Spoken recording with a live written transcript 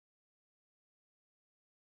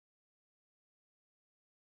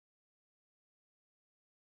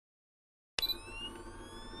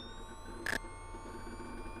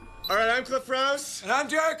All right, I'm Clif Prowse. And I'm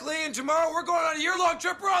Derek Lee, and tomorrow we're going on a year-long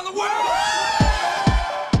trip around the world!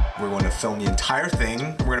 We're going to film the entire thing,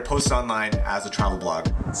 and we're going to post it online as a travel blog.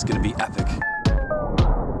 It's going to be epic.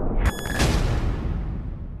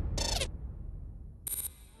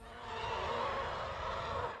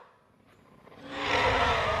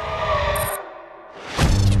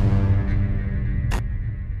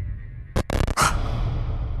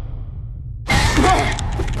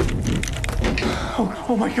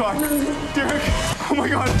 Oh my God, Derek! Oh my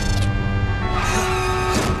God!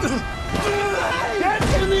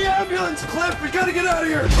 Get in the ambulance, Cliff! We gotta get out of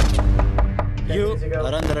here! You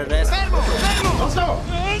are under arrest. Fermo! Fermo! Let's go!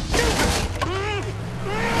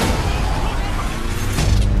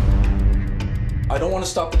 I don't want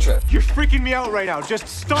to stop the trip. You're freaking me out right now. Just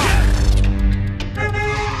stop!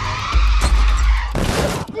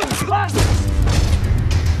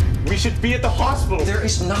 We should be at the hospital. There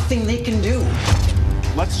is nothing they can do.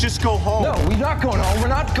 Let's just go home. No, we're not going home. We're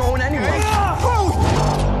not going anywhere.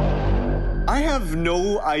 I have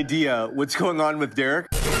no idea what's going on with Derek.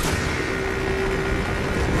 Okay,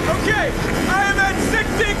 I am at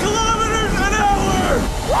 60 kilometers an hour!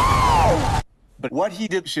 Woo! But what he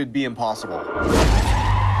did should be impossible.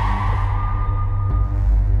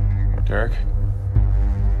 Derek,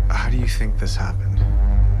 how do you think this happened?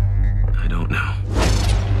 I don't know.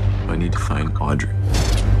 I need to find Audrey.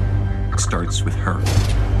 It starts with her.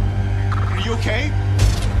 Are you okay?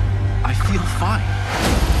 I feel fine.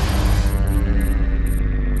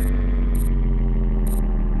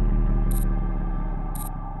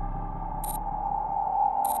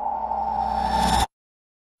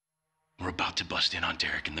 We're about to bust in on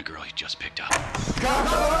Derek and the girl he just picked up.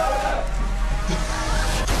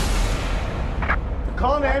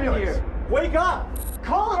 Call an ambulance. Wake up!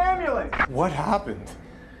 Call an ambulance! What happened?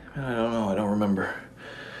 I don't know. I don't remember.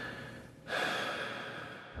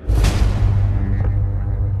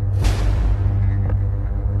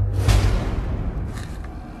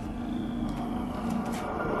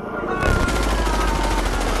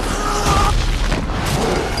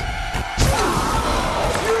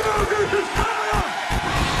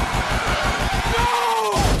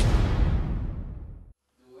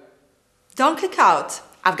 Don't click out.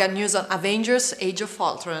 I've got news on Avengers: Age of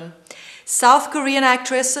Ultron. South Korean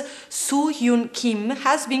actress Soo Hyun Kim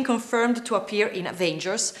has been confirmed to appear in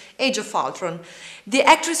Avengers: Age of Ultron. The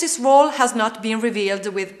actress's role has not been revealed,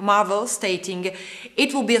 with Marvel stating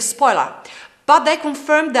it will be a spoiler, but they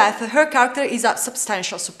confirmed that her character is a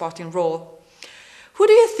substantial supporting role. Who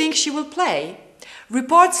do you think she will play?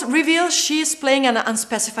 Reports reveal she is playing an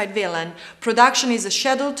unspecified villain. Production is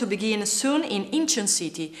scheduled to begin soon in Incheon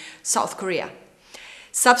City, South Korea.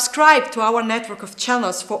 Subscribe to our network of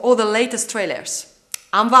channels for all the latest trailers.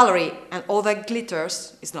 I'm Valerie, and all that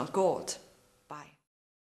glitters is not gold.